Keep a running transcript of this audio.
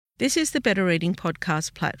This is the Better Reading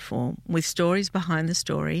podcast platform with stories behind the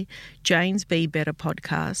story, Jane's Be Better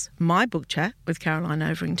podcast, my book chat with Caroline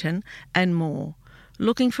Overington, and more.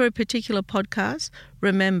 Looking for a particular podcast?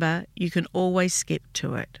 Remember, you can always skip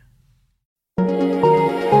to it.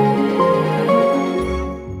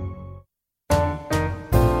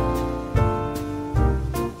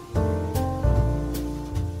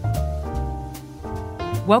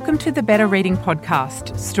 Welcome to the Better Reading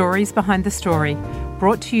podcast, Stories Behind the Story,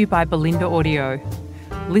 brought to you by Belinda Audio.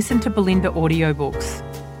 Listen to Belinda audiobooks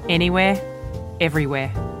anywhere, everywhere.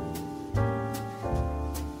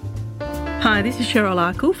 Hi, this is Cheryl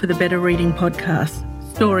Arkle for the Better Reading podcast,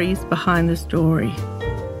 Stories Behind the Story.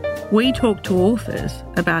 We talk to authors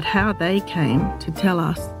about how they came to tell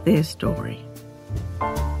us their story.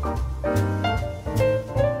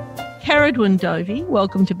 Ceridwen Dovey,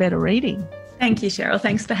 welcome to Better Reading. Thank you, Cheryl.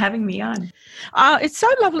 Thanks for having me on. It's so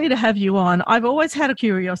lovely to have you on. I've always had a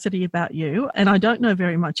curiosity about you, and I don't know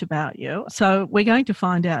very much about you. So we're going to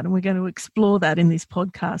find out, and we're going to explore that in this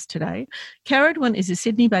podcast today. Ceridwen is a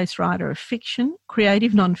Sydney-based writer of fiction,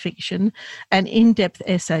 creative non-fiction, and in-depth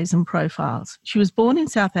essays and profiles. She was born in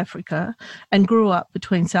South Africa and grew up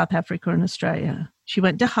between South Africa and Australia. She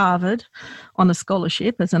went to Harvard on a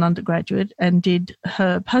scholarship as an undergraduate and did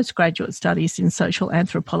her postgraduate studies in social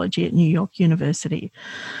anthropology at New York University.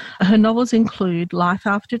 Her novels include Life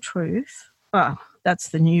After Truth. That's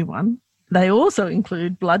the new one. They also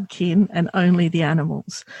include Blood Kin and Only the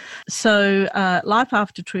Animals. So Life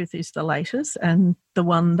After Truth is the latest and the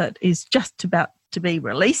one that is just about to be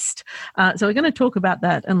released. So we're going to talk about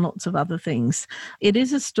that and lots of other things. It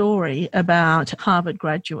is a story about Harvard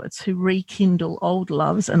graduates who rekindle old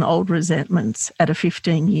loves and old resentments at a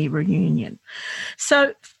 15-year reunion.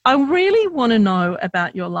 So I really want to know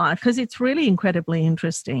about your life because it's really incredibly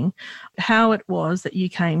interesting how it was that you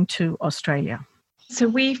came to Australia. So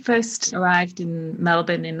we first arrived in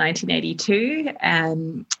Melbourne in 1982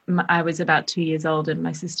 and I was about 2 years old and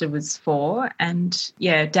my sister was 4. And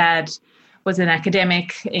Dad was an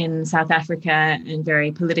academic in South Africa and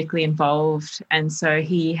very politically involved. And so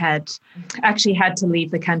he had actually had to leave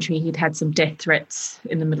the country. He'd had some death threats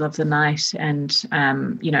in the middle of the night and,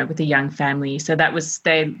 with a young family. So that was,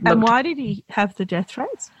 And why did he have the death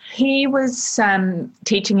threats? He was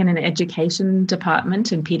teaching in an education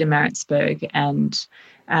department in Pietermaritzburg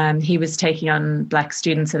and he was taking on Black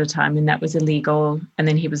students at a time and that was illegal. And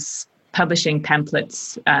then he was publishing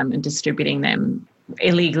pamphlets and distributing them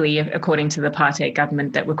illegally, according to the apartheid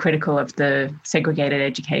government, that were critical of the segregated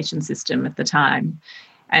education system at the time.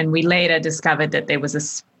 And we later discovered that there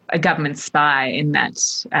was a government spy in that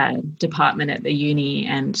department at the uni,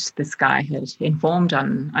 and this guy had informed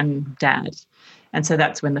on Dad. And so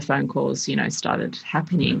that's when the phone calls, started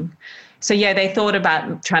happening. So, they thought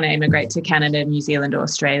about trying to immigrate to Canada, New Zealand, or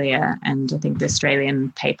Australia. And I think the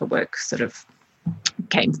Australian paperwork sort of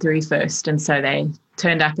came through first. And so they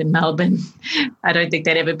turned up in Melbourne. I don't think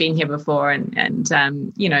they'd ever been here before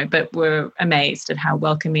but were amazed at how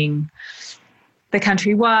welcoming the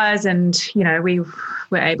country was. And, we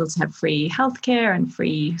were able to have free healthcare and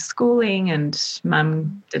free schooling, and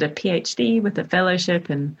Mum did a PhD with a fellowship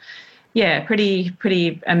and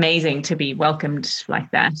pretty amazing to be welcomed like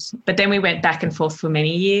that. But then we went back and forth for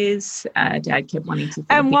many years. Dad kept wanting to.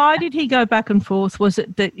 And why did he go back and forth? Was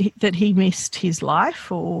it that he missed his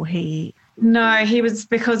life or he... No,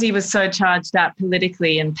 because he was so charged up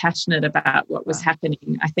politically and passionate about what was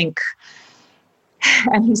happening, I think,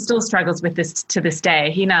 and he still struggles with this to this day.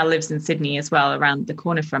 He now lives in Sydney as well, around the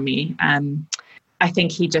corner from me. I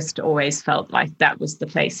think he just always felt like that was the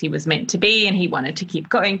place he was meant to be and he wanted to keep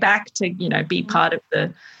going back to, be part of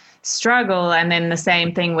the struggle. And then the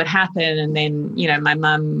same thing would happen. And then, my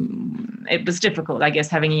mum, it was difficult, I guess,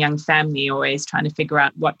 having a young family, always trying to figure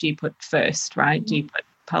out what do you put first, right? Do you put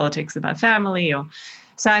politics about family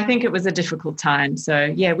so I think it was a difficult time.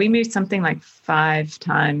 So we moved something like 5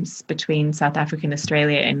 times between South Africa and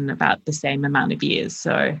Australia in about the same amount of years.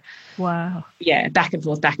 So wow. Back and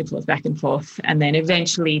forth. And then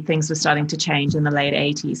eventually things were starting to change in the late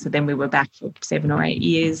 80s. So then we were back for 7 or 8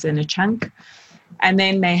 years in a chunk. And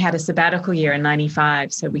then they had a sabbatical year in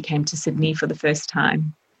 95. So we came to Sydney for the first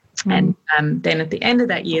time. And then at the end of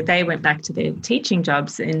that year, they went back to their teaching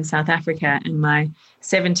jobs in South Africa. And my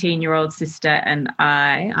 17-year-old sister and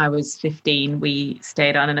I was 15, we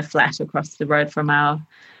stayed on in a flat across the road from our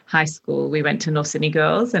high school. We went to North Sydney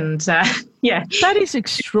Girls and That is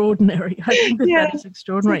extraordinary. I think that is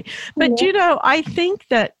extraordinary. But, I think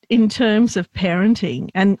that in terms of parenting,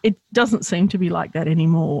 and it doesn't seem to be like that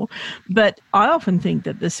anymore, but I often think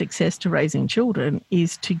that the success to raising children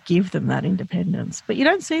is to give them that independence. But you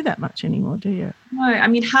don't see that much anymore, do you? No, I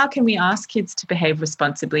mean, how can we ask kids to behave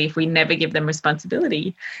responsibly if we never give them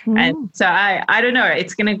responsibility? And so I don't know,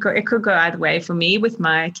 it could go either way for me with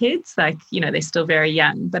my kids. Like, they're still very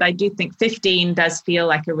young, but I do think 15 does feel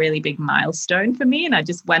like a really big milestone for me. And I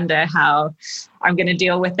just wonder how I'm going to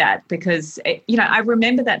deal with that because, I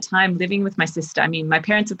remember that time living with my sister. I mean, my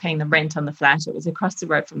parents were paying the rent on the flat. It was across the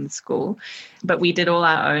road from the school, but we did all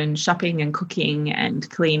our own shopping and cooking and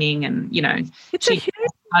cleaning and, she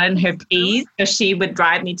in her P's, so she would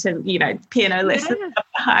drive me to, piano lessons up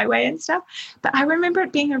the highway and stuff. But I remember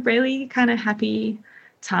it being a really kind of happy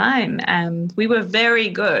time. And we were very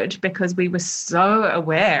good because we were so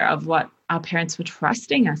aware of what our parents were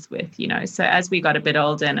trusting us with, So as we got a bit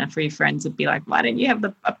older and a few friends would be like, why don't you have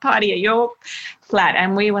a party at your flat?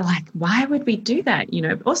 And we were like, why would we do that?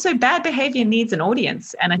 Also bad behavior needs an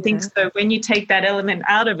audience. And I think so when you take that element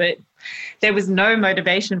out of it, there was no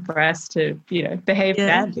motivation for us to, behave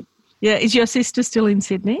badly. Yeah. Is your sister still in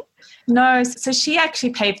Sydney? No, so she actually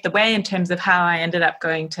paved the way in terms of how I ended up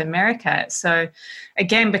going to America. So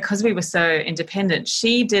again, because we were so independent,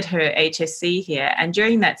 she did her HSC here. And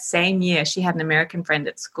during that same year, she had an American friend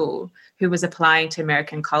at school who was applying to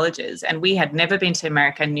American colleges. And we had never been to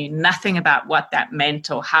America, knew nothing about what that meant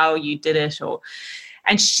or how you did it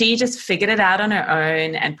and she just figured it out on her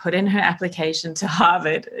own and put in her application to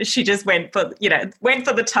Harvard. She just went for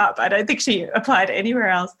the top. I don't think she applied anywhere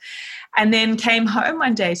else. And then came home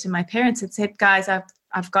one day to my parents and said, guys,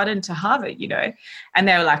 I've got into Harvard, And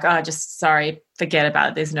they were like, oh, just sorry, forget about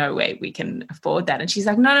it. There's no way we can afford that. And she's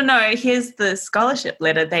like, no, here's the scholarship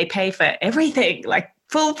letter. They pay for everything, like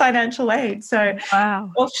full financial aid. So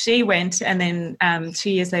off she went. And then 2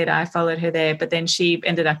 years later, I followed her there. But then she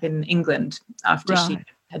ended up in England after she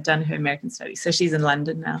had done her American studies. So she's in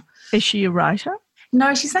London now. Is she a writer?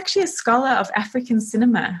 No, she's actually a scholar of African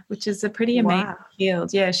cinema, which is a pretty amazing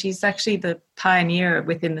field. Yeah, she's actually the pioneer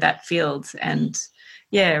within that field and,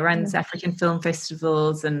 runs African film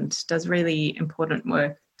festivals and does really important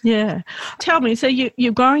work. Yeah. Tell me, so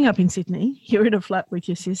you're growing up in Sydney, you're in a flat with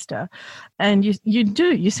your sister, and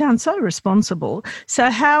you sound so responsible. So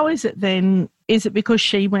how is it then, is it because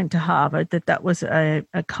she went to Harvard that was a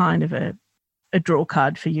kind of a draw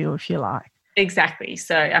card for you, if you like? Exactly.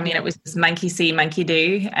 So, I mean, it was monkey see, monkey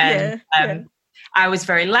do. And I was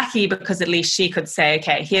very lucky because at least she could say,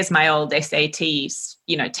 okay, here's my old SATs,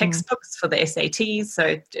 textbooks for the SATs.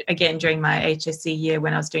 So again, during my HSC year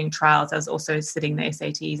when I was doing trials, I was also sitting the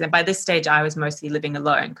SATs. And by this stage, I was mostly living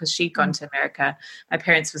alone because she'd gone to America. My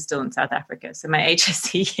parents were still in South Africa. So my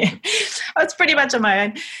HSC year, I was pretty much on my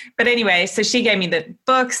own. But anyway, so she gave me the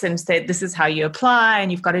books and said, this is how you apply.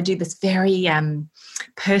 And you've got to do this very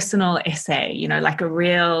personal essay, like a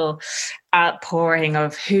real outpouring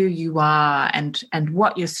of who you are and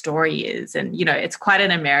what your story is. And, it's quite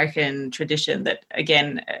an American tradition that, again,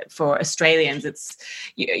 for Australians, it's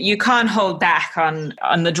you can't hold back on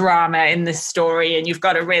the drama in this story and you've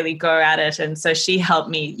got to really go at it. And so she helped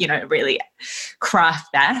me, really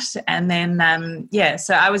craft that. And then,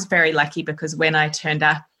 so I was very lucky because when I turned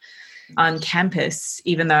up on campus,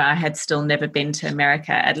 even though I had still never been to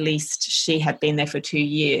America, at least she had been there for 2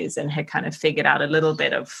 years and had kind of figured out a little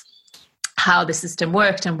bit of how the system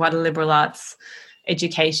worked and what a liberal arts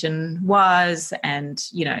education was. And,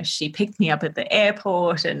 she picked me up at the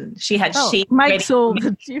airport and she had sheets. Makes all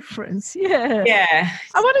the difference. Yeah. Yeah.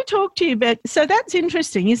 I want to talk to you about, so that's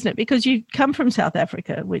interesting, isn't it? Because you come from South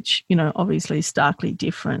Africa, which, obviously is starkly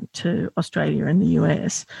different to Australia and the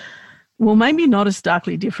US. Well, maybe not as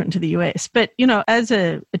starkly different to the US, but, as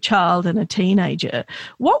a child and a teenager,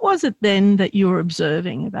 what was it then that you were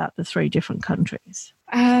observing about the three different countries?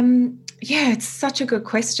 It's such a good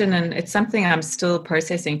question, and it's something I'm still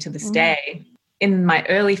processing to this day. In my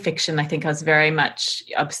early fiction, I think I was very much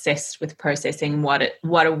obsessed with processing what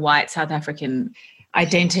a white South African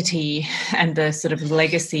identity and the sort of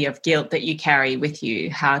legacy of guilt that you carry with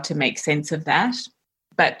you, how to make sense of that.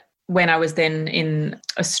 But when I was then in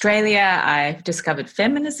Australia, I discovered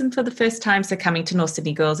feminism for the first time, so coming to North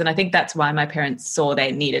Sydney Girls. And I think that's why my parents saw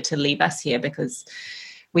they needed to leave us here, because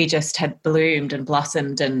we just had bloomed and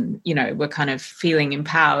blossomed and, were kind of feeling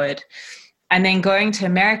empowered. And then going to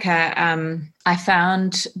America, I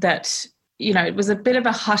found that, it was a bit of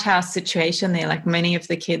a hothouse situation there, like many of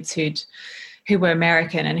the kids who were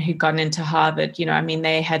American and who'd gotten into Harvard,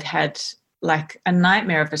 they had like a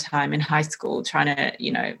nightmare of a time in high school trying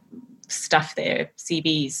to, stuff their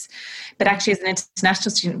CVs. But actually as an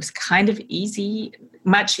international student, it was kind of easy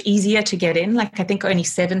much easier to get in. Like I think only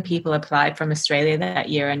 7 people applied from Australia that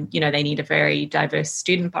year, and they need a very diverse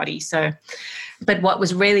student body. So, but what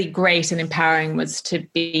was really great and empowering was to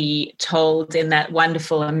be told in that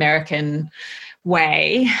wonderful American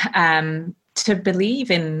way to believe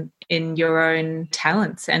in your own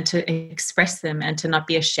talents and to express them and to not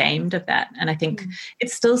be ashamed of that. And I think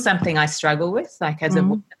it's still something I struggle with, like as a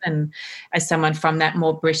woman and as someone from that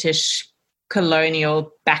more British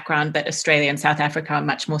colonial background, that Australia and South Africa are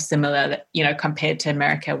much more similar, compared to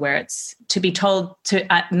America, where it's to be told to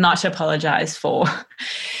not apologize for,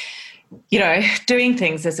 doing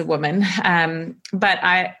things as a woman. But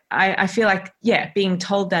I feel like, being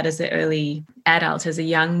told that as an early adult, as a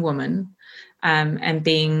young woman, and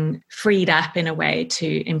being freed up in a way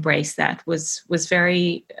to embrace that was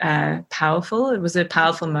very powerful. It was a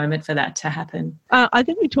powerful moment for that to happen. I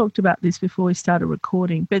think we talked about this before we started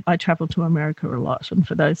recording, but I travel to America a lot. And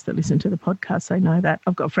for those that listen to the podcast, they know that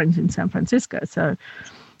I've got friends in San Francisco. So,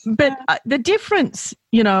 but the difference,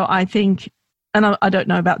 I think, and I don't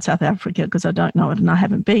know about South Africa because I don't know it and I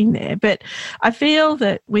haven't been there, but I feel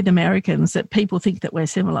that with Americans that people think that we're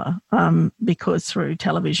similar because through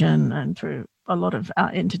television and through a lot of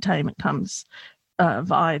our entertainment comes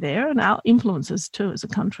via there, and our influences too as a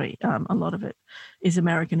country. A lot of it is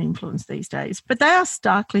American influence these days, but they are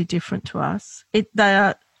starkly different to us. They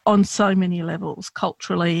are on so many levels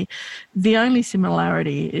culturally. The only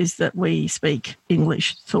similarity is that we speak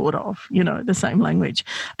English, sort of, the same language.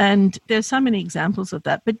 And there's so many examples of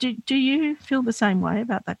that. But do you feel the same way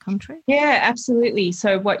about that country? Yeah, absolutely.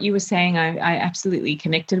 So what you were saying, I absolutely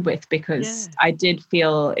connected with, because I did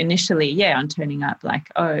feel initially, on turning up, like,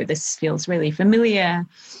 oh, this feels really familiar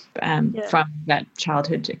from that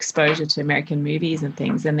childhood exposure to American movies and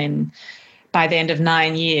things. And then by the end of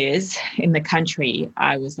 9 years in the country,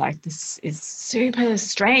 I was like, this is super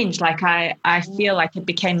strange. Like I feel like it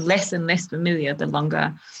became less and less familiar the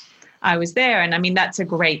longer I was there. And I mean, that's a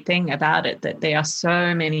great thing about it, that there are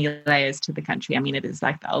so many layers to the country. I mean, it is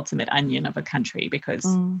like the ultimate onion of a country, because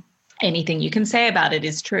anything you can say about it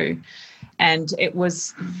is true. And it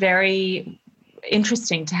was very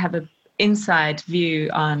interesting to have a inside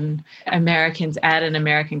view on Americans at an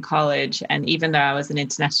American college. And even though I was an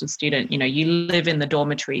international student, you live in the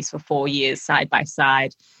dormitories for 4 years side by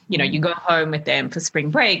side. You go home with them for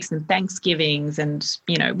spring breaks and Thanksgivings and,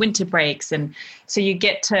 winter breaks. And so you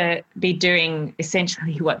get to be doing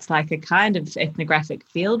essentially what's like a kind of ethnographic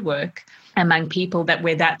field work among people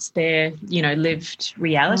where that's their, lived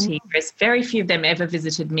reality. Whereas very few of them ever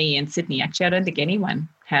visited me in Sydney. Actually, I don't think anyone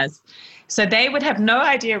has. So they would have no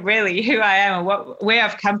idea really who I am or where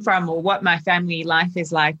I've come from or what my family life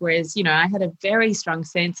is like. Whereas, I had a very strong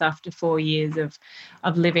sense after 4 years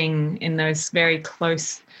of living in those very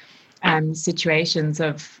close situations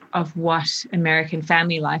of what American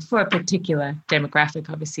family life for a particular demographic,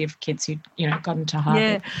 obviously, of kids who, got into Harvard.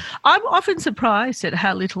 Yeah, I'm often surprised at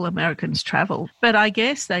how little Americans travel, but I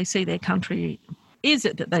guess they see their country. Is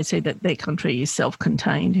it that they see that their country is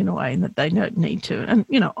self-contained in a way and that they don't need to? And,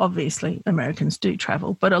 obviously Americans do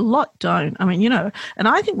travel, but a lot don't. I mean, and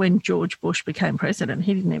I think when George Bush became president,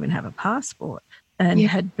 he didn't even have a passport and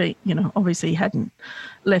had been, obviously he hadn't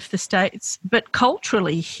left the States. But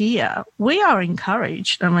culturally here, we are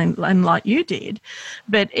encouraged, I mean, and like you did,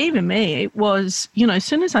 but even me, it was, as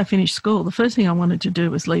soon as I finished school, the first thing I wanted to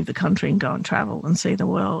do was leave the country and go and travel and see the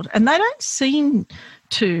world. And they don't seem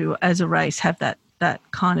to, as a race, have that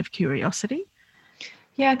kind of curiosity.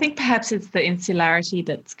 Yeah, I think perhaps it's the insularity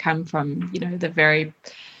that's come from, the very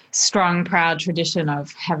strong, proud tradition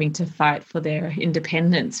of having to fight for their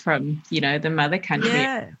independence from, the mother country.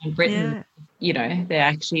 In Britain, they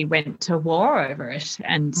actually went to war over it.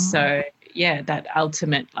 And so, that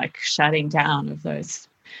ultimate shutting down of those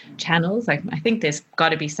channels, I think there's got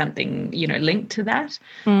to be something linked to that.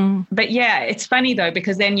 But it's funny though,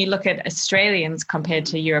 because then you look at Australians compared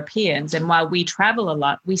to Europeans, and while we travel a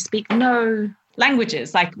lot, we speak no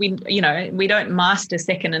languages. Like we don't master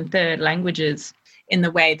second and third languages in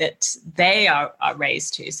the way that they are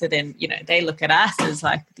raised to. So then they look at us as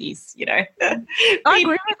like these I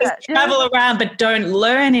agree with that. Travel around but don't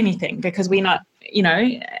learn anything because we're not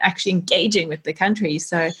actually engaging with the country.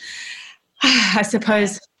 So I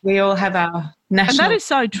suppose we all have our national... And that is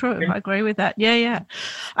so true. I agree with that. Yeah.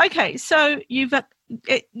 Okay, so you've,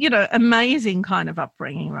 amazing kind of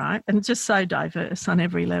upbringing, right? And just so diverse on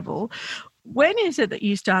every level. When is it that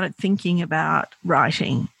you started thinking about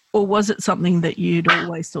writing, or was it something that you'd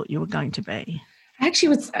always thought you were going to be? I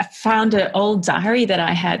actually found an old diary that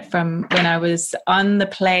I had from when I was on the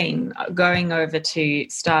plane going over to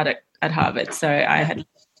start at Harvard. So I had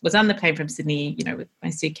was on the plane from Sydney, with my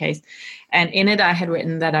suitcase. And in it, I had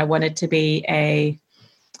written that I wanted to be a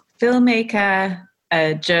filmmaker,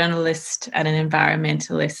 a journalist, and an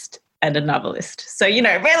environmentalist, and a novelist. So,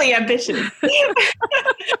 really ambitious.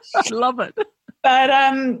 I love it. But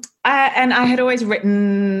I had always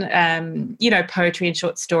written, poetry and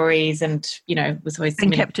short stories, and was always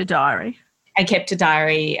kept a diary. I kept a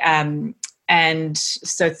diary, and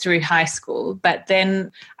so through high school. But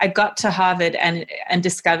then I got to Harvard and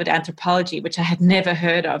discovered anthropology, which I had never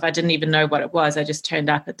heard of. I didn't even know what it was. I just turned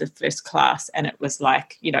up at the first class, and it was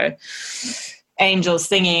like, angels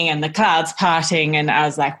singing and the clouds parting, and I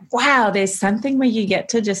was like, wow, there's something where you get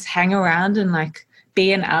to just hang around and like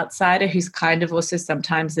be an outsider who's kind of also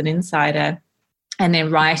sometimes an insider, and then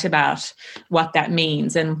write about what that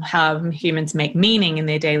means and how humans make meaning in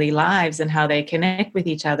their daily lives and how they connect with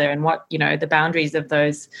each other and what, the boundaries of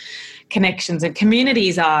those connections and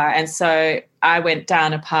communities are. And so I went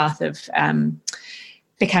down a path of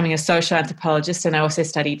becoming a social anthropologist, and I also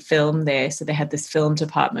studied film there. So they had this film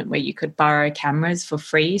department where you could borrow cameras for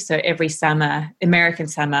free. So every summer, American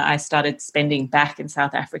summer, I started spending back in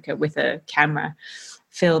South Africa with a camera,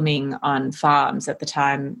 filming on farms. At the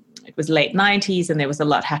time, it was late 90s, and there was a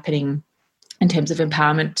lot happening in terms of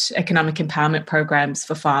empowerment, economic empowerment programs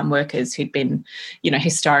for farm workers who'd been,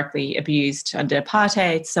 historically abused under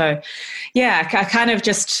apartheid. So, yeah, I kind of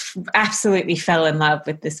just absolutely fell in love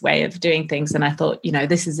with this way of doing things. And I thought,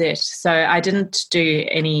 this is it. So I didn't do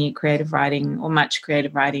any creative writing or much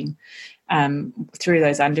creative writing through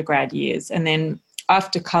those undergrad years. And then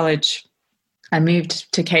after college, I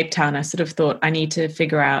moved to Cape Town. I sort of thought I need to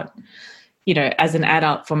figure out, as an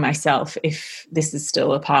adult for myself, if this is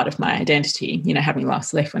still a part of my identity, having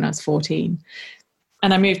last left when I was 14.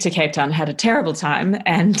 And I moved to Cape Town, had a terrible time,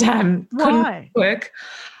 and couldn't work.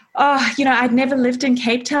 Oh, I'd never lived in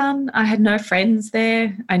Cape Town. I had no friends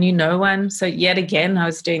there. I knew no one. So yet again, I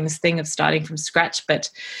was doing this thing of starting from scratch, but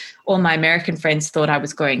all my American friends thought I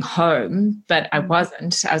was going home, but I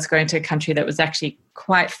wasn't. I was going to a country that was actually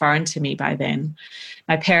quite foreign to me by then.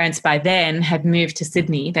 My parents by then had moved to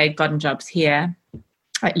Sydney. They'd gotten jobs here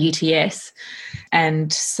at UTS.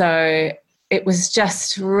 And so it was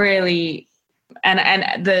just really, and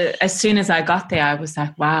as soon as I got there, I was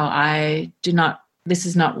like, wow, this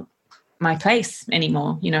is not my place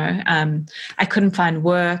anymore. I couldn't find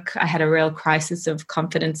work. I had a real crisis of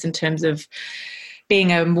confidence in terms of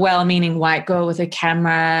being a well-meaning white girl with a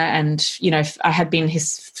camera. And, I had been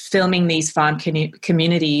filming these farm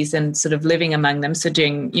communities and sort of living among them. So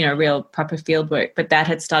doing, real proper field work. But that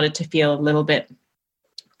had started to feel a little bit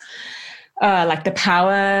like the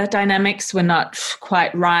power dynamics were not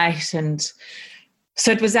quite right. And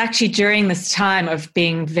so it was actually during this time of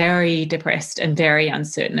being very depressed and very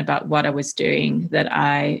uncertain about what I was doing that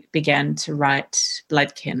I began to write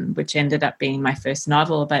Bloodkin, which ended up being my first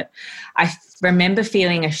novel. But I remember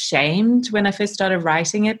feeling ashamed when I first started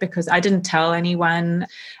writing it because I didn't tell anyone.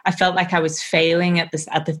 I felt like I was failing at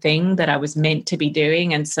the thing that I was meant to be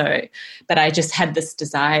doing. And so, but I just had this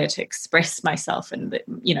desire to express myself and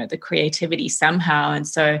the creativity somehow. And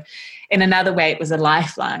so in another way, it was a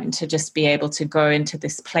lifeline to just be able to go into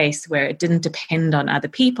this place where it didn't depend on other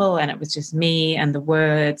people and it was just me and the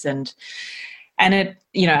words. And it,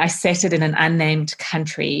 I set it in an unnamed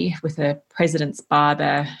country with a president's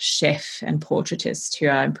barber, chef, and portraitist who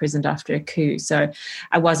are imprisoned after a coup. So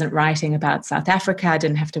I wasn't writing about South Africa. I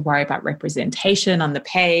didn't have to worry about representation on the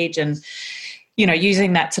page. And,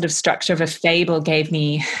 using that sort of structure of a fable gave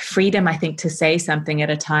me freedom, I think, to say something at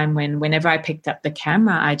a time whenever I picked up the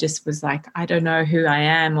camera, I just was like, I don't know who I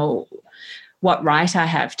am or what right I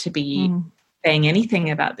have to be saying anything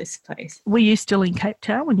about this place. Were you still in Cape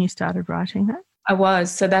Town when you started writing that? I was.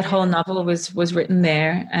 So that whole novel was written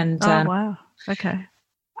there. And wow. Okay.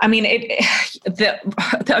 I mean,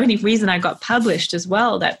 the only reason I got published as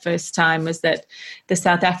well that first time was that the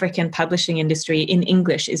South African publishing industry in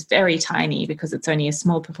English is very tiny because it's only a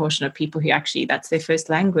small proportion of people who actually, that's their first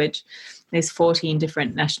language. There's 14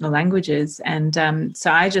 different national languages. And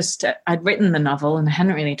so I'd written the novel and I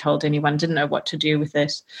hadn't really told anyone, didn't know what to do with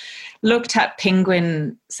it. Looked up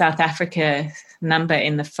Penguin South Africa number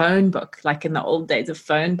in the phone book, like in the old days of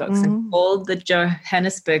phone books, and called the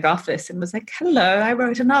Johannesburg office and was like, hello, I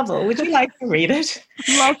wrote a novel. Would you like to read it?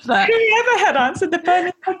 Love that. Whoever had answered the phone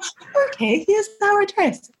and like, okay, here's our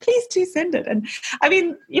address. Please do send it. And I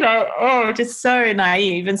mean, just so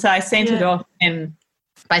naive. And so I sent it off and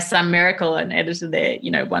by some miracle an editor there,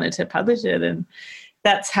 wanted to publish it. And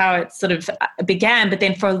that's how it sort of began. But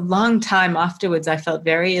then for a long time afterwards, I felt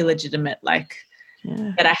very illegitimate,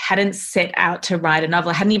 that I hadn't set out to write a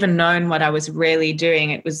novel. I hadn't even known what I was really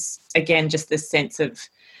doing. It was, again, just this sense of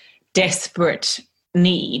desperate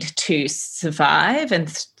need to survive,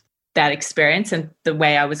 and that experience, and the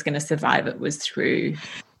way I was going to survive it was through.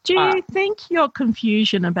 Do you think your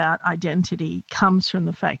confusion about identity comes from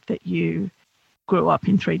the fact that you grew up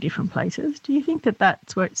in 3 different places? Do you think that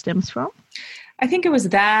that's where it stems from? I think it was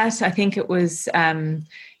that. I think it was,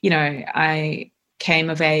 I came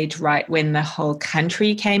of age right when the whole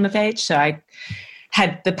country came of age. So I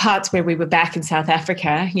had the parts where we were back in South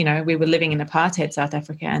Africa, we were living in apartheid South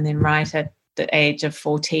Africa, and then right at the age of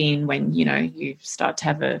 14, when, you start to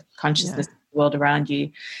have a consciousness of the world around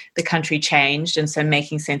you, the country changed. And so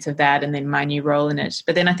making sense of that, and then my new role in it.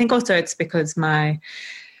 But then I think also it's because my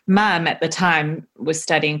mum at the time was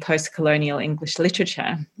studying post-colonial English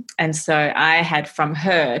literature. And so I had from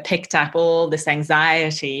her picked up all this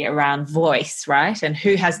anxiety around voice, right? And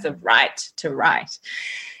who has the right to write.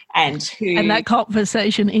 And that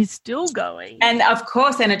conversation is still going. And of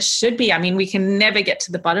course, and it should be. I mean, we can never get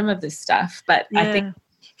to the bottom of this stuff. But I think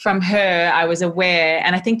from her, I was aware.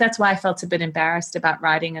 And I think that's why I felt a bit embarrassed about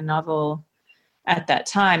writing a novel at that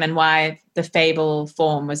time, and why the fable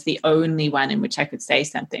form was the only one in which I could say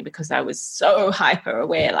something, because I was so hyper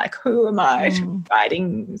aware, like, who am I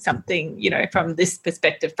writing something, from this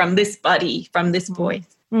perspective, from this body, from this voice.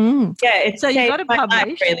 Yeah, it's so you got to publish.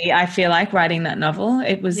 Life, really, I feel like writing that novel.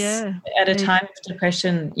 It was at a time of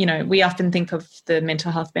depression. We often think of the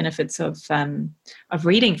mental health benefits of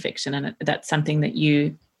reading fiction, and that's something that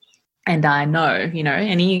you and I know.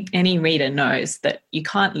 Any reader knows that you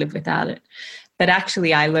can't live without it. But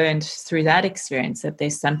actually, I learned through that experience that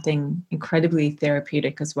there's something incredibly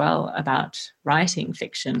therapeutic as well about writing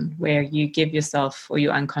fiction, where you give yourself or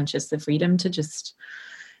your unconscious the freedom to just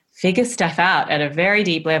figure stuff out at a very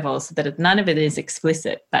deep level, so that none of it is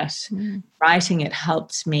explicit. But writing it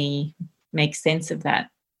helped me make sense of that.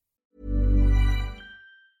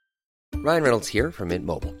 Ryan Reynolds here from Mint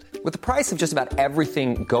Mobile. With the price of just about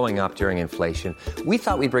everything going up during inflation, we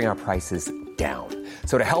thought we'd bring our prices down.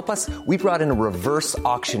 So to help us, we brought in a reverse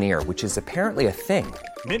auctioneer, which is apparently a thing.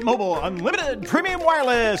 Mint Mobile Unlimited Premium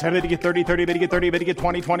Wireless. How to get 30, 30, bit to get 30, bit to get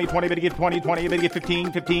 20, 20, 20, bit to get 20, 20, bit to get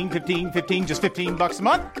 15, 15, 15, 15, just $15 a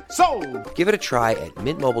month? Sold! Give it a try at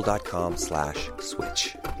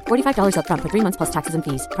mintmobile.com/switch. $45 up front for 3 months plus taxes and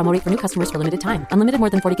fees. Promo rate for new customers for limited time. Unlimited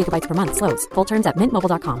more than 40 gigabytes per month. Slows full terms at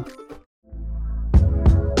mintmobile.com.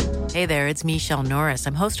 Hey there, it's Michelle Norris.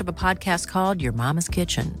 I'm host of a podcast called Your Mama's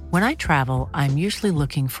Kitchen. When I travel, I'm usually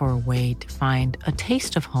looking for a way to find a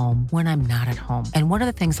taste of home when I'm not at home. And one of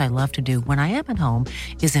the things I love to do when I am at home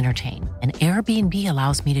is entertain. And Airbnb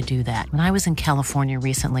allows me to do that. When I was in California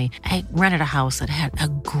recently, I rented a house that had a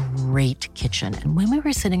great kitchen. And when we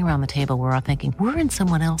were sitting around the table, we were all thinking, we're in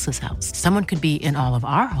someone else's house. Someone could be in all of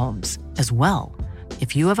our homes as well.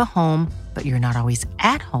 If you have a home, but you're not always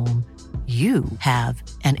at home, you have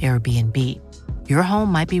an Airbnb. Your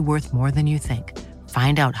home might be worth more than you think.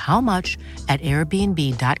 Find out how much at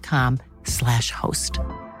airbnb.com/host.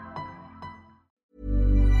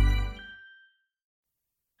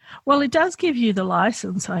 Well, it does give you the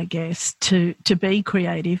license, I guess, to be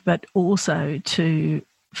creative, but also to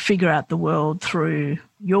figure out the world through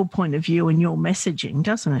your point of view and your messaging,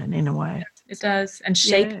 doesn't it, in a way? It does, and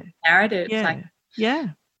shape narratives.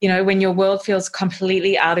 When your world feels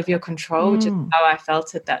completely out of your control, which is how I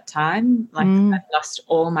felt at that time, like I've lost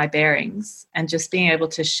all my bearings, and just being able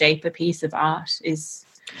to shape a piece of art is...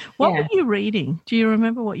 What were you reading? Do you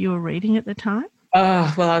remember what you were reading at the time?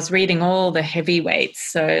 Oh, well, I was reading all the heavyweights.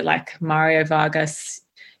 So like Mario Vargas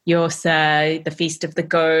Llosa, The Feast of the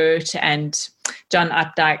Goat, and John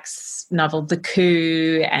Updike's novel The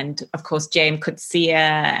Coup, and of course James Coetzee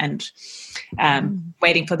and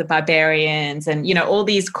Waiting for the Barbarians, and all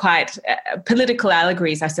these quite political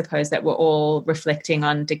allegories, I suppose, that were all reflecting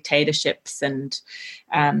on dictatorships, and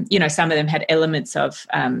some of them had elements of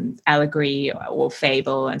allegory or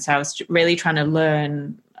fable, and so I was really trying to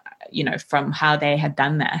learn from how they had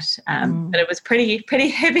done that. But it was pretty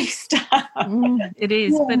heavy stuff. It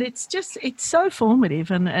is, but it's so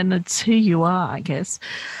formative, and it's who you are, I guess.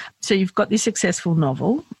 So you've got this successful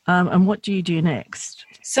novel, and what do you do next?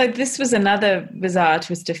 So this was another bizarre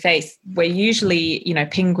twist of fate, where usually,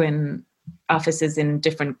 Penguin offices in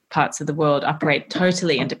different parts of the world operate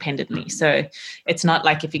totally independently. So it's not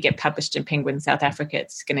like if you get published in Penguin South Africa,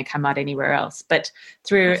 it's going to come out anywhere else. But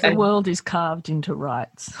through the world is carved into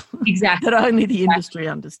rights. Exactly. that only the industry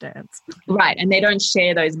understands. Right. And they don't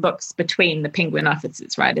share those books between the Penguin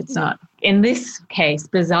offices, right? It's not. In this case,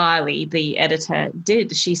 bizarrely, the editor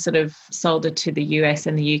did. She sort of sold it to the US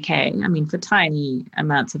and the UK, I mean, for tiny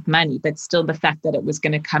amounts of money, but still the fact that it was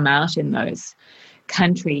going to come out in those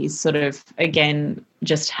countries sort of, again,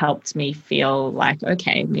 just helped me feel like,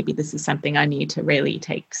 okay, maybe this is something I need to really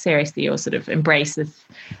take seriously or sort of embrace this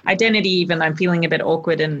identity, even though I'm feeling a bit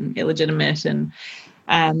awkward and illegitimate. And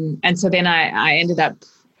so then I ended up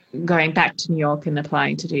going back to New York and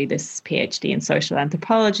applying to do this PhD in social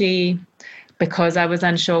anthropology because I was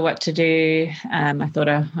unsure what to do. I thought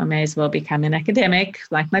I may as well become an academic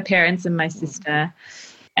like my parents and my sister,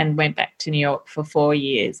 and went back to New York for 4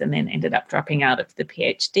 years and then ended up dropping out of the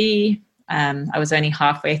PhD. I was only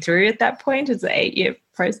halfway through at that point. It's an 8-year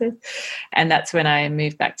process. And that's when I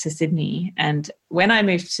moved back to Sydney. And when I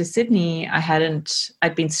moved to Sydney,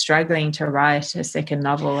 I'd been struggling to write a second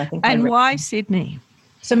novel. And why Sydney?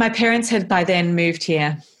 So my parents had by then moved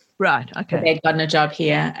here. Right, okay. They'd gotten a job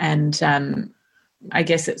here, and I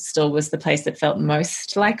guess it still was the place that felt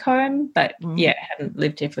most like home. But I hadn't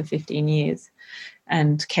lived here for 15 years.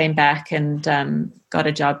 And came back and got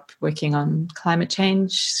a job working on climate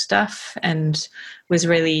change stuff and was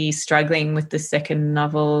really struggling with the second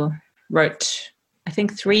novel. Wrote, I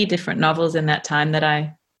think, 3 different novels in that time that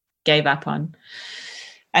I gave up on.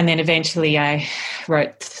 And then eventually I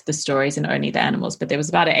wrote the stories in Only the Animals, but there was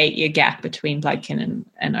about an 8-year gap between Bloodkin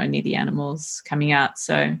and Only the Animals coming out.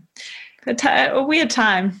 So a weird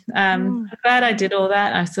time. I'm glad I did all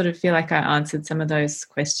that. I sort of feel like I answered some of those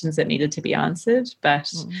questions that needed to be answered,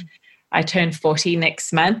 but I turn 40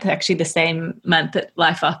 next month, actually the same month that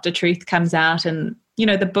Life After Truth comes out. And, you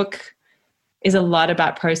know, the book is a lot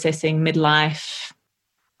about processing midlife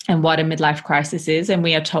and what a midlife crisis is. And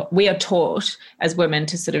we are taught as women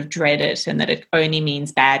to sort of dread it and that it only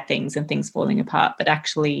means bad things and things falling apart. But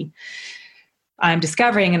actually, I'm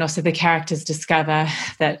discovering, and also the characters discover,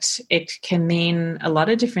 that it can mean a lot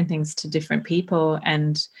of different things to different people.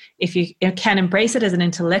 And if you can embrace it as an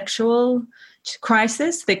intellectual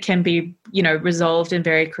crisis that can be, you know, resolved in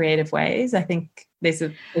very creative ways, I think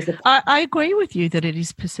I agree with you that it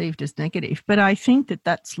is perceived as negative, but I think that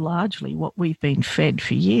that's largely what we've been fed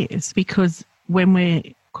for years, because when we're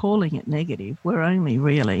calling it negative, we're only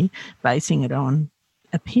really basing it on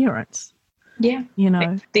appearance. Yeah. You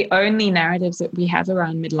know, the only narratives that we have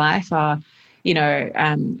around midlife are, you know,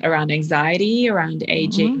 around anxiety, around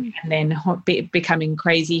aging, and then becoming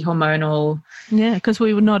crazy hormonal. Yeah, because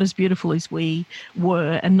we were not as beautiful as we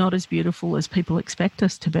were and not as beautiful as people expect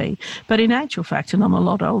us to be. But in actual fact, and I'm a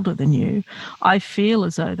lot older than you, I feel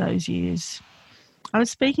as though those years... I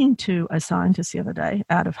was speaking to a scientist the other day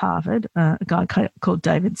out of Harvard, a guy called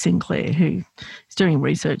David Sinclair, who is doing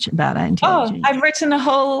research about anti-aging. Oh, I've written a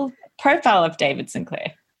whole profile of David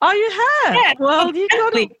Sinclair. Oh, you have? Yeah, well, you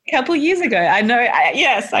got a couple of years ago. I know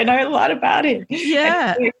a lot about him.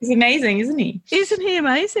 Yeah. He's amazing, isn't he? Isn't he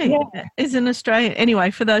amazing? Yeah. He's an Australian. Anyway,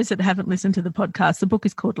 for those that haven't listened to the podcast, the book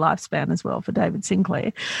is called Lifespan as well, for David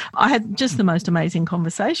Sinclair. I had just the most amazing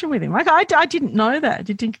conversation with him. Like, I didn't know that.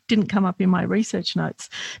 It didn't come up in my research notes.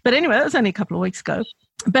 But anyway, that was only a couple of weeks ago.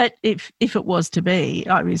 But if it was to be,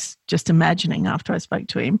 I was just imagining after I spoke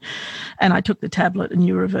to him and I took the tablet and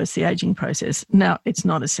you reverse the aging process. Now, it's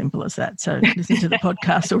not as simple as that. So listen to the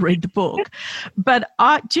podcast or read the book. But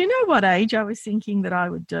do you know what age I was thinking that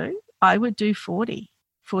I would do? I would do 40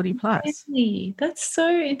 plus. Really? That's so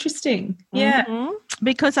interesting. Yeah. Mm-hmm.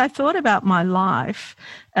 Because I thought about my life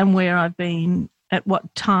and where I've been, at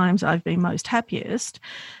what times I've been most happiest.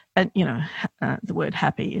 And, you know, the word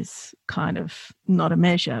happy is kind of not a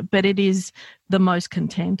measure, but it is the most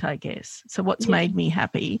content, I guess. So what's made me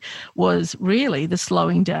happy was really the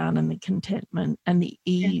slowing down and the contentment and the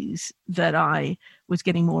ease that I was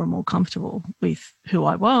getting more and more comfortable with who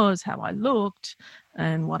I was, how I looked,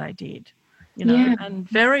 and what I did. You know, and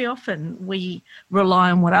very often we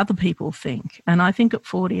rely on what other people think. And I think at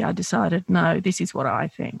 40, I decided, no, this is what I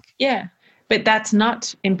think. Yeah. But that's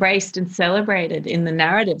not embraced and celebrated in the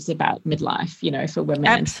narratives about midlife, you know, for women.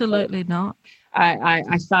 Absolutely not.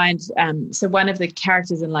 I find, so one of the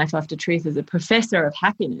characters in Life After Truth is a professor of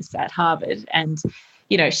happiness at Harvard. And,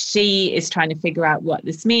 you know, she is trying to figure out what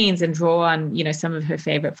this means and draw on, you know, some of her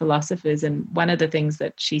favorite philosophers. And one of the things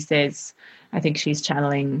that she says, I think she's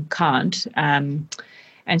channeling Kant. The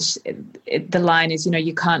line is, you know,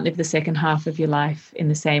 you can't live the second half of your life in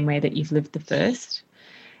the same way that you've lived the first.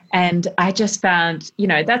 And I just found, you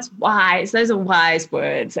know, that's wise. Those are wise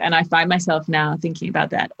words. And I find myself now thinking about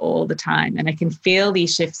that all the time. And I can feel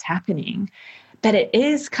these shifts happening. But it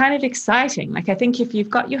is kind of exciting. Like, I think if you've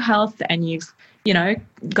got your health and you've, you know,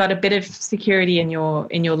 got a bit of security in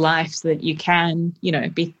your life so that you can, you know,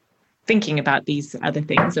 be thinking about these other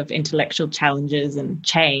things of intellectual challenges and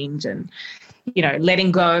change and, you know,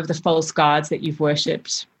 letting go of the false gods that you've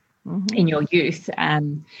worshipped in your youth.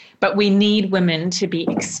 But we need women to be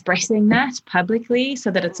expressing that publicly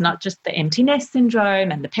so that it's not just the empty nest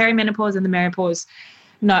syndrome and the perimenopause and the menopause.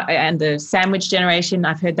 No, and the sandwich generation,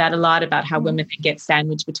 I've heard that a lot about how women get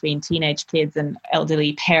sandwiched between teenage kids and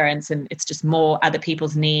elderly parents, and it's just more other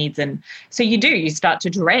people's needs. And so you start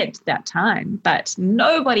to dread that time, but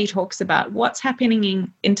nobody talks about what's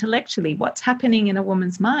happening intellectually, what's happening in a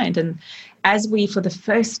woman's mind. And as we, for the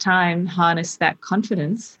first time, harness that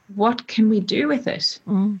confidence, what can we do with it?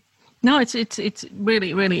 No, it's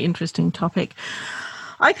really, really interesting topic.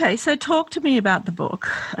 Okay, so talk to me about the book,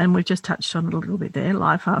 and we've just touched on it a little bit there,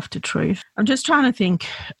 Life After Truth. I'm just trying to think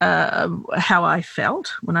how I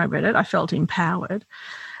felt when I read it. I felt empowered,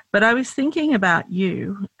 but I was thinking about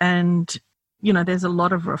you, and, you know, there's a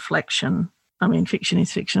lot of reflection. I mean, fiction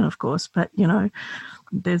is fiction, of course, but, you know,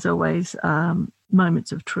 there's always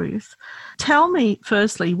moments of truth. Tell me,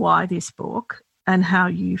 firstly, why this book and how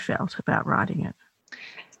you felt about writing it.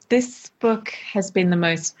 This book has been the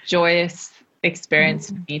most joyous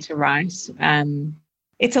experience for me to write.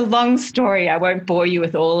 It's a long story. I won't bore you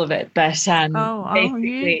with all of it, but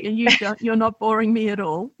you're not boring me at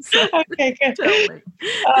all. So okay, good. Tell me.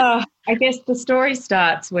 I guess the story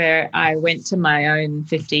starts where I went to my own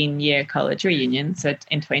 15-year college reunion, so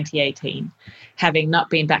in 2018, having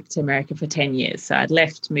not been back to America for 10 years. So I'd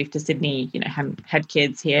left, moved to Sydney, you know, had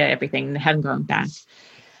kids here, everything, hadn't gone back.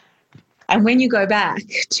 And when you go back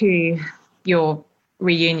to your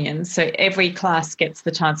reunion, so every class gets the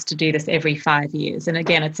chance to do this every 5 years. And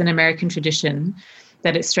again, it's an American tradition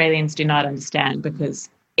that Australians do not understand, because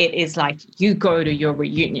it is like you go to your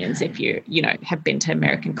reunions if you have been to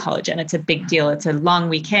American college, and it's a big deal. It's a long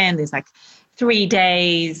weekend. There's like 3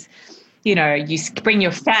 days. You know, you bring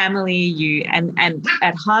your family. And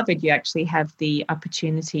at Harvard, you actually have the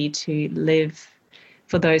opportunity to live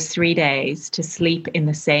for those 3 days, to sleep in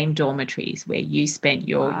the same dormitories where you spent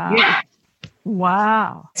your youth.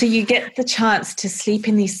 Wow. So you get the chance to sleep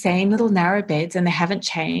in these same little narrow beds, and they haven't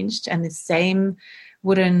changed, and the same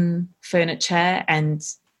wooden furniture, and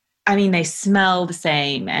I mean, they smell the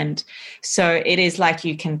same. And so it is like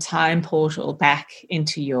you can time portal back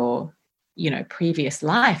into your, you know, previous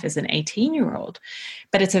life as an 18-year-old.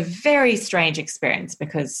 But it's a very strange experience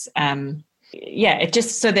because, it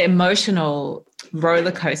just, so the emotional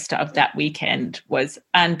roller coaster of that weekend was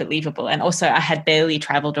unbelievable. And also I had barely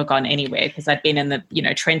traveled or gone anywhere because I'd been in the, you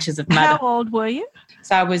know, trenches of mud. How old were you?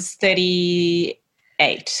 So I was 38.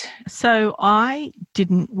 So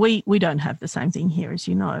we don't have the same thing here, as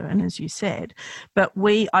you know, and as you said, but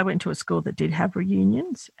I went to a school that did have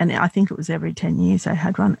reunions, and I think it was every 10 years they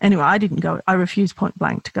had one. Anyway, I didn't go. I refused point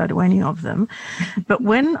blank to go to any of them. But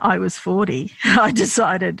when I was 40, I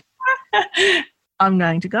decided I'm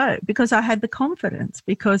going to go, because I had the confidence,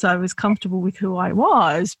 because I was comfortable with who I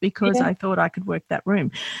was, because I thought I could work that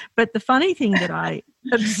room. But the funny thing that I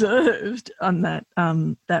observed on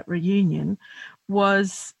that reunion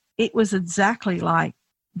was it was exactly like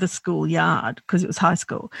the schoolyard, because it was high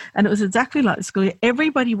school, and it was exactly like the schoolyard.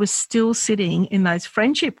 Everybody was still sitting in those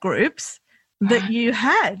friendship groups that you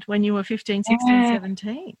had when you were 15, 16,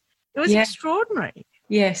 17. It was extraordinary.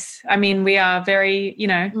 Yes. I mean, we are very, you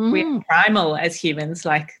know, we're primal as humans.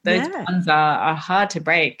 Like those bonds are hard to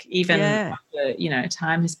break, even after, you know,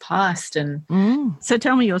 time has passed. And so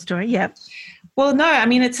tell me your story. Yeah. Well, no, I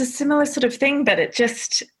mean, it's a similar sort of thing, but it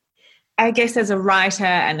just, I guess as a writer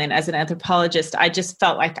and then as an anthropologist, I just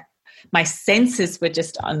felt like my senses were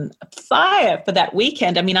just on fire for that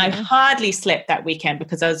weekend. I mean, I hardly slept that weekend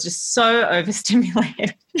because I was just so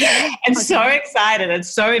overstimulated and so excited and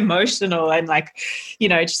so emotional, and like, you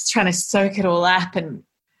know, just trying to soak it all up. And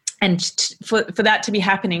for that to be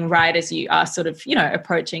happening right as you are sort of, you know,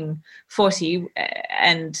 approaching 40,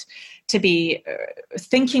 and to be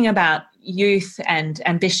thinking about youth and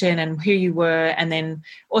ambition and who you were. And then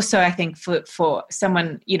also I think for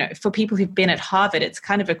someone, you know, for people who've been at Harvard, it's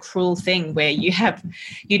kind of a cruel thing where you have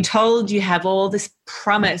all this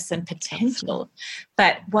promise and potential.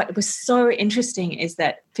 But what was so interesting is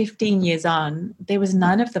that 15 years on, there was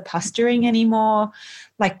none of the posturing anymore.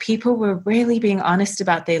 Like, people were really being honest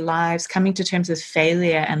about their lives, coming to terms with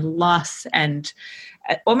failure and loss, and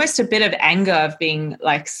almost a bit of anger of being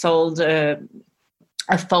like sold a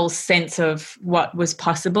false sense of what was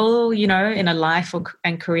possible, you know, in a life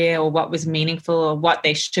and career, or what was meaningful, or what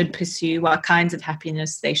they should pursue, what kinds of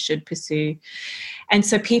happiness they should pursue. And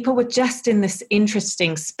so people were just in this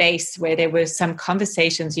interesting space where there were some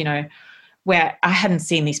conversations, you know, where I hadn't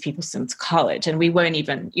seen these people since college, and we weren't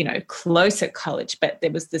even, you know, close at college, but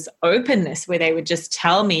there was this openness where they would just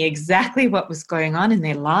tell me exactly what was going on in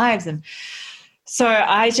their lives. And So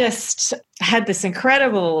I just had this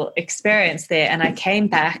incredible experience there, and I came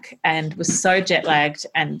back and was so jet lagged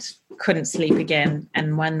and couldn't sleep again.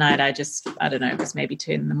 And one night I don't know, it was maybe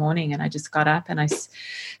 2 a.m, and I just got up and I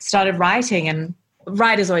started writing. And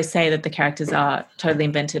writers always say that the characters are totally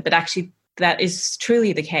invented, but actually that is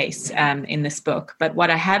truly the case in this book. But what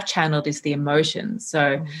I have channeled is the emotions.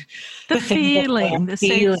 So the feeling, the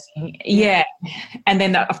sense. Yeah. And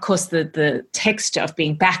then, of course, the texture of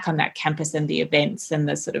being back on that campus and the events and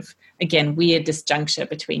the sort of, again, weird disjuncture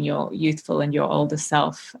between your youthful and your older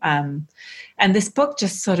self. And this book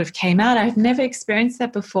just sort of came out. I've never experienced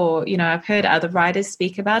that before. You know, I've heard other writers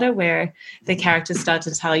speak about it where the characters start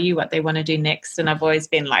to tell you what they want to do next. And I've always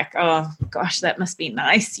been like, oh, gosh, that must be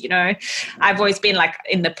nice. You know, I've always been like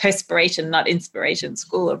in the perspiration, not inspiration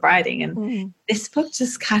school of writing. And this book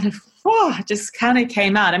just kind of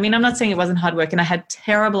came out. I mean, I'm not saying it wasn't hard work. And I had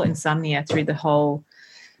terrible insomnia through the whole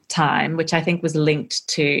time, which I think was linked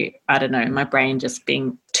to, I don't know, my brain just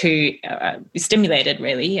being too stimulated,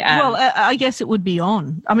 really. Well, I guess it would be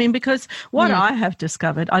on. I mean, because what I have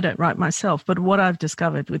discovered, I don't write myself, but what I've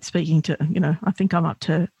discovered with speaking to, you know, I think I'm up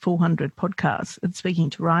to 400 podcasts and speaking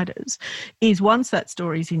to writers, is once that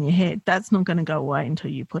story's in your head, that's not going to go away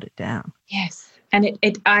until you put it down. Yes. And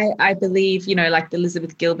I believe, you know, like the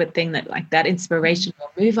Elizabeth Gilbert thing, that like that inspiration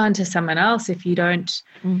will move on to someone else if you don't.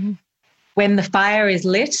 When the fire is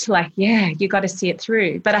lit, like, yeah, you got to see it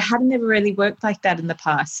through. But I hadn't never really worked like that in the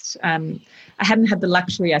past. I hadn't had the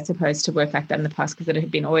luxury, I suppose, to work like that in the past because it had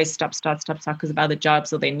been always stop because of other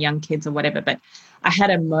jobs or then young kids or whatever. But I had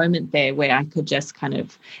a moment there where I could just kind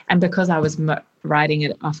of, and because I was writing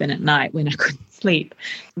it often at night when I couldn't sleep,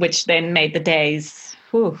 which then made the days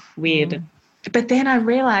weird. But then I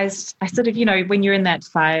realized, I sort of, you know, when you're in that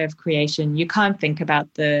fire of creation, you can't think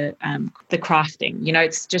about the crafting. You know,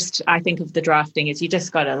 it's just, I think of the drafting as you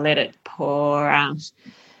just got to let it pour out.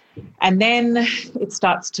 And then it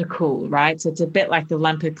starts to cool, right? So it's a bit like the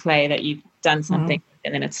lump of clay that you've done something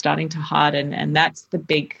and then it's starting to harden. And that's the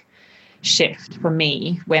big shift for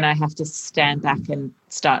me when I have to stand back and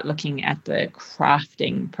start looking at the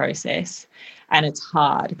crafting process. And it's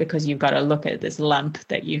hard because you've got to look at this lump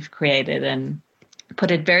that you've created and put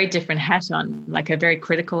a very different hat on, like a very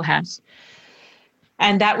critical hat.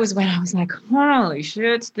 And that was when I was like, holy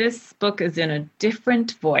shit, this book is in a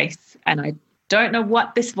different voice. And I don't know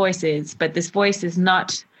what this voice is, but this voice is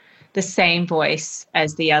not the same voice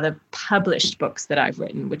as the other published books that I've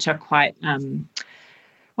written, which are quite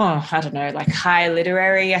I don't know, like high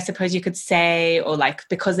literary, I suppose you could say, or like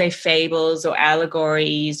because they're fables or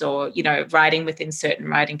allegories or, you know, writing within certain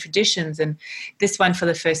writing traditions. And this one, for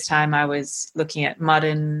the first time, I was looking at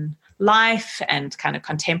modern life and kind of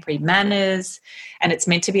contemporary manners, and it's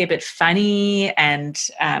meant to be a bit funny and,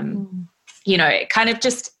 you know, kind of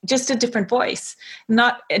just a different voice,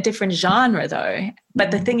 not a different genre though. But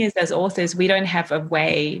the thing is, as authors, we don't have a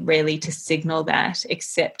way really to signal that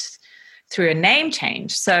except through a name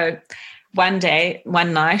change. So one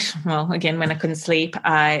night, well, again, when I couldn't sleep,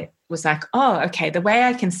 I was like, oh, okay, the way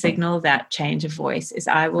I can signal that change of voice is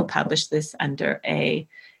I will publish this under a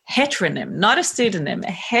heteronym, not a pseudonym,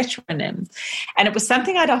 a heteronym. And it was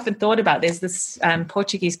something I'd often thought about. There's this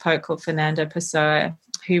Portuguese poet called Fernando Pessoa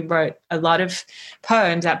who wrote a lot of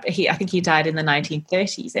poems. I think he died in the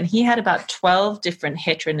 1930s, and he had about 12 different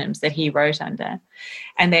heteronyms that he wrote under,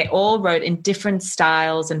 and they all wrote in different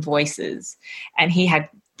styles and voices. And he had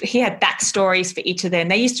backstories for each of them.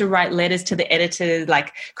 They used to write letters to the editors,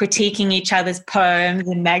 like critiquing each other's poems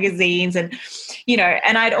in magazines, and you know.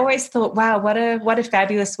 And I'd always thought, wow, what a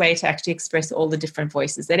fabulous way to actually express all the different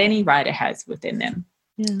voices that any writer has within them.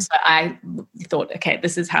 Yeah. So I thought, okay,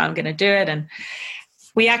 this is how I'm going to do it. And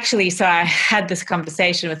so I had this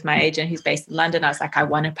conversation with my agent who's based in London. I was like, I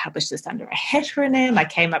want to publish this under a heteronym. I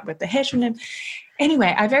came up with the heteronym.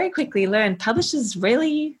 Anyway, I very quickly learned publishers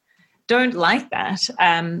really don't like that.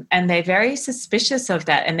 And they're very suspicious of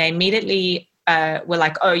that. And they immediately were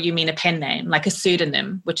like, oh, you mean a pen name, like a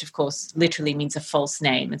pseudonym, which of course literally means a false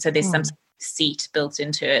name. And so there's some deceit built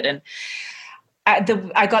into it. And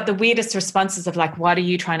I got the weirdest responses of like, what are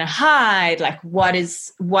you trying to hide? Like, what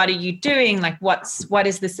are you doing? Like, what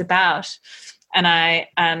is this about? And I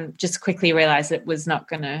just quickly realized it was not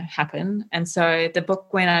going to happen. And so the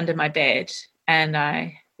book went under my bed, and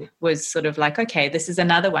I was sort of like, okay, this is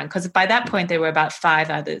another one. Because by that point, there were about 5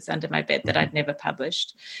 others under my bed that I'd never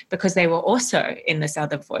published, because they were also in this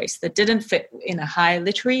other voice that didn't fit in a high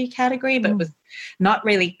literary category, but was not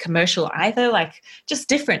really commercial either, like just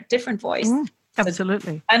different voice.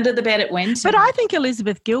 Absolutely. So under the bed it went. But I think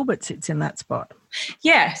Elizabeth Gilbert sits in that spot.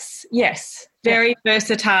 Yes. very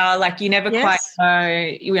versatile. Like you never quite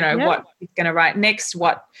know, what he's going to write next,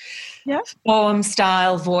 what form,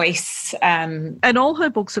 style, voice. And all her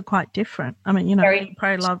books are quite different. I mean,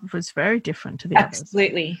 Pray Love was very different to the others.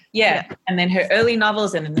 Absolutely, yeah. And then her early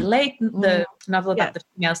novels and then the novel about the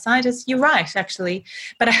female scientist. You're right, actually.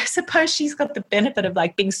 But I suppose she's got the benefit of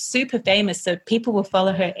like being super famous, so people will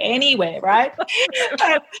follow her anywhere, right? For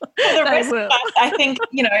the rest of us, I think,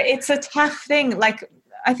 it's a tough thing. Like,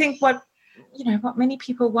 I think what many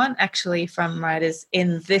people want actually from writers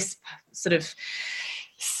in this sort of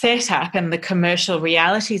setup and the commercial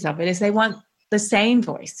realities of it is they want the same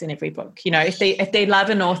voice in every book. If they love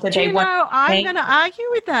an author, I'm going to argue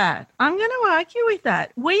with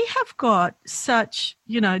that. We have got such,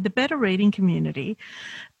 the better reading community,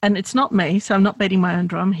 and it's not me, so I'm not beating my own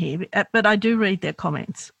drum here, but I do read their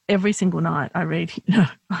comments every single night. I read,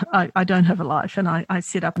 I don't have a life, and I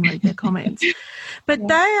sit up and read their comments. But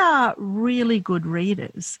they are really good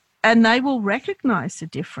readers, and they will recognise the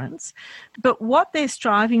difference. But what they're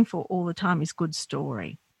striving for all the time is good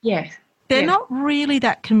story. Yes. They're not really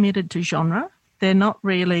that committed to genre. They're not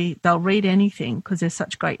really, they'll read anything because they're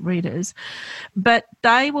such great readers, but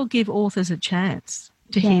they will give authors a chance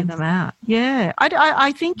to hear them out. Yeah.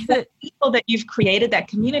 I think that people that you've created that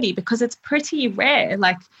community, because it's pretty rare.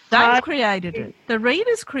 Like they've created it. The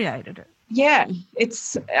readers created it. Yeah.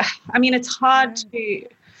 It's hard to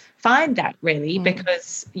find that really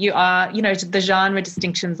because you are, the genre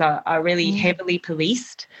distinctions are really heavily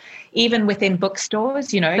policed. Even within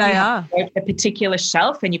bookstores, they are a particular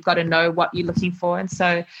shelf and you've got to know what you're looking for. And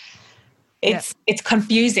so it's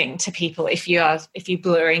confusing to people if you're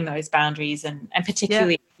blurring those boundaries and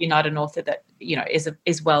particularly if you're not an author that,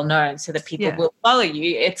 is well known so that people will follow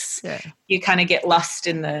you. You kind of get lost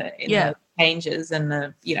in the changes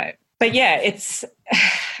and but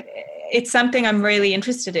it's something I'm really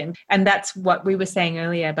interested in. And that's what we were saying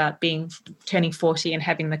earlier about turning 40 and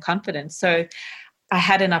having the confidence. So I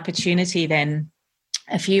had an opportunity then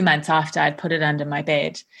a few months after I'd put it under my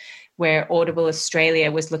bed where Audible Australia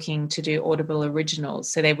was looking to do Audible originals.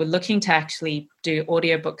 So they were looking to actually do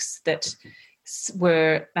audiobooks that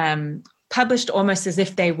were published almost as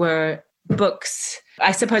if they were books.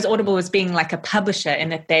 I suppose Audible was being like a publisher in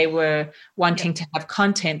that they were wanting to have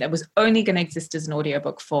content that was only going to exist as an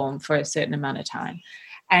audiobook form for a certain amount of time.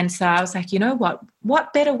 And so I was like,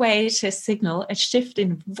 what better way to signal a shift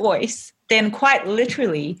in voice than quite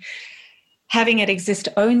literally having it exist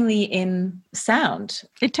only in sound?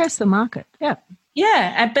 It tests the market, yeah.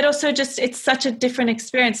 Yeah, but also just it's such a different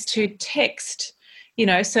experience to text,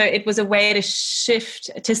 so it was a way to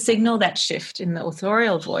signal that shift in the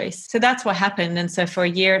authorial voice. So that's what happened. And so for a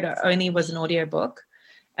year, it only was an audiobook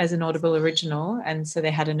as an Audible original. And so they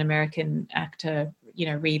had an American actor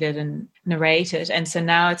read it and narrate it. And so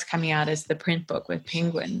now it's coming out as the print book with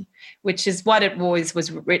Penguin, which is what it always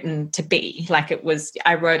was written to be. Like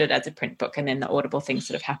I wrote it as a print book and then the Audible thing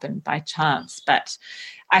sort of happened by chance. But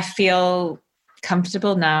I feel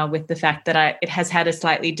comfortable now with the fact that it has had a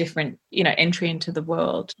slightly different, entry into the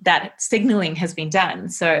world. That signaling has been done.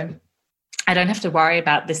 So I don't have to worry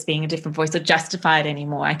about this being a different voice or justify it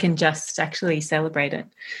anymore. I can just actually celebrate it.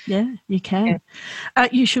 Yeah, you can. Yeah.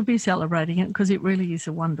 You should be celebrating it because it really is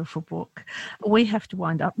a wonderful book. We have to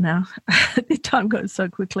wind up now. The time goes so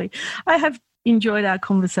quickly. I have enjoyed our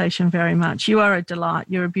conversation very much. You are a delight.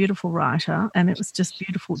 You're a beautiful writer, and it was just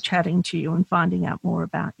beautiful chatting to you and finding out more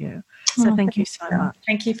about you. So thank you so much.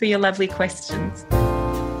 Thank you for your lovely questions.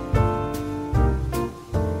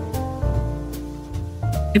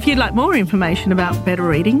 If you'd like more information about Better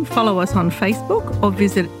Reading, follow us on Facebook or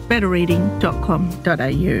visit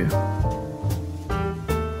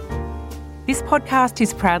betterreading.com.au. This podcast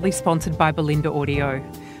is proudly sponsored by Belinda Audio.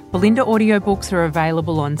 Belinda audiobooks are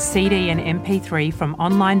available on CD and MP3 from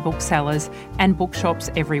online booksellers and bookshops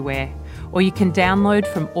everywhere, or you can download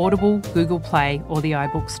from Audible, Google Play or the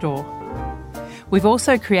iBook Store. We've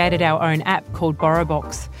also created our own app called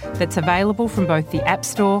BorrowBox that's available from both the App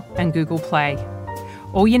Store and Google Play.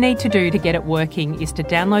 All you need to do to get it working is to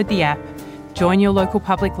download the app, join your local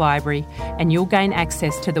public library, and you'll gain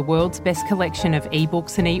access to the world's best collection of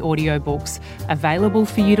ebooks and e-audiobooks available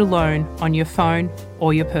for you to loan on your phone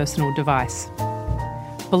or your personal device.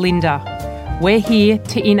 Belinda, we're here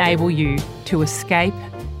to enable you to escape,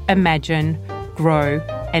 imagine, grow,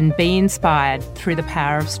 and be inspired through the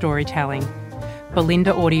power of storytelling.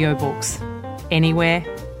 Belinda Audiobooks. Anywhere,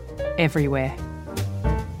 everywhere.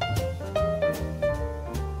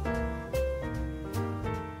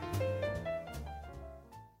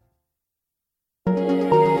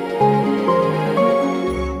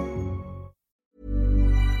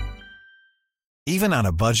 Even on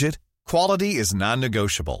a budget, Quality is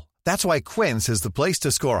non-negotiable. That's why Quince is the place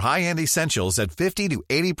to score high-end essentials at 50 to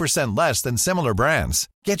 80% less than similar brands.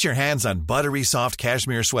 Get your hands on buttery soft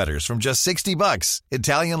cashmere sweaters from just $60,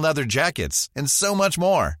 Italian leather jackets, and so much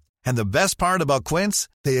more. And the best part about Quince,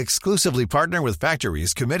 they exclusively partner with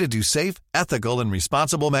factories committed to safe, ethical, and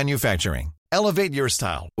responsible manufacturing. Elevate your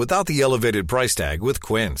style without the elevated price tag with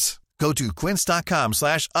Quince. Go to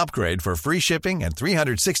quince.com/upgrade for free shipping and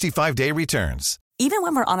 365-day returns. Even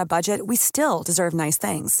when we're on a budget, we still deserve nice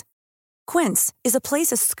things. Quince is a place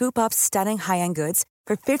to scoop up stunning high-end goods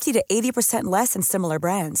for 50 to 80% less than similar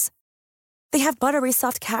brands. They have buttery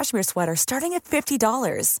soft cashmere sweaters starting at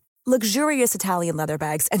 $50, luxurious Italian leather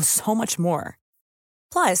bags, and so much more.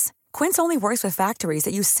 Plus, Quince only works with factories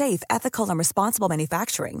that use safe, ethical, and responsible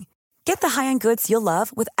manufacturing. Get the high-end goods you'll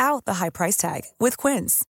love without the high price tag with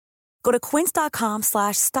Quince. Go to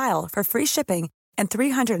quince.com/style for free shipping and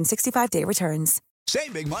 365-day returns.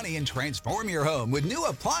 Save big money and transform your home with new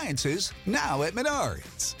appliances now at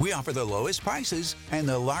Menards. We offer the lowest prices and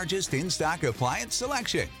the largest in-stock appliance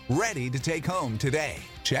selection. Ready to take home today.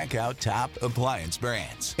 Check out top appliance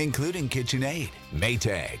brands, including KitchenAid,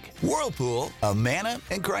 Maytag, Whirlpool, Amana,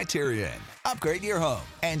 and Criterion. Upgrade your home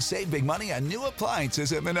and save big money on new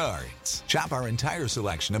appliances at Menards. Shop our entire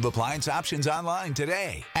selection of appliance options online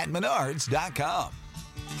today at Menards.com.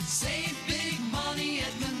 Save big money at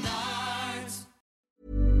Menards.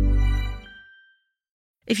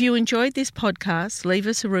 If you enjoyed this podcast, leave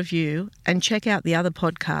us a review and check out the other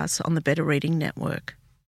podcasts on the Better Reading Network.